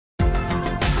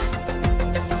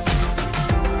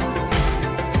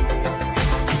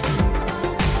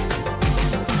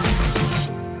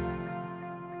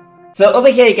So over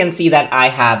here you can see that I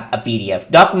have a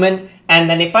PDF document, and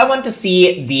then if I want to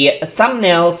see the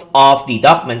thumbnails of the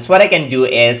documents, what I can do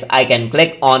is I can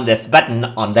click on this button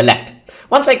on the left.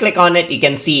 Once I click on it, you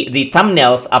can see the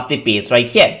thumbnails of the page right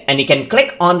here, and you can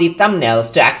click on the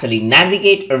thumbnails to actually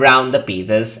navigate around the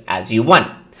pages as you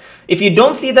want. If you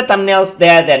don't see the thumbnails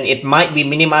there, then it might be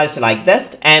minimized like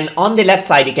this, and on the left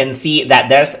side you can see that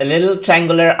there's a little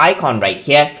triangular icon right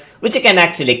here, which you can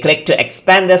actually click to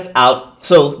expand this out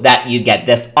so that you get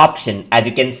this option, as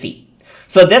you can see.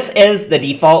 So this is the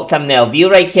default thumbnail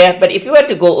view right here, but if you were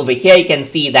to go over here, you can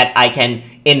see that I can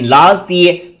enlarge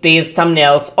the page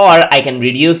thumbnails, or I can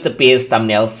reduce the page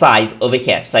thumbnail size over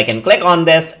here. So I can click on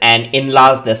this and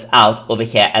enlarge this out over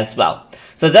here as well.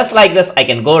 So just like this, I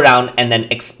can go around and then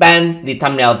expand the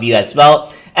thumbnail view as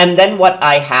well. And then what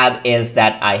I have is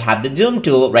that I have the zoom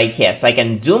tool right here. So I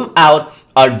can zoom out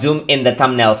or zoom in the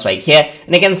thumbnails right here,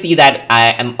 and I can see that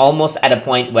I am almost at a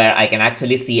point where I can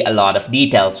actually see a lot of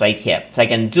details right here. So I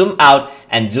can zoom out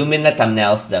and zoom in the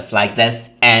thumbnails just like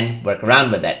this and work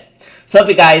around with it. So hope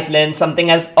you guys learned something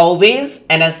as always,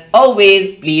 and as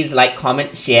always, please like,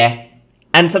 comment, share,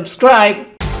 and subscribe.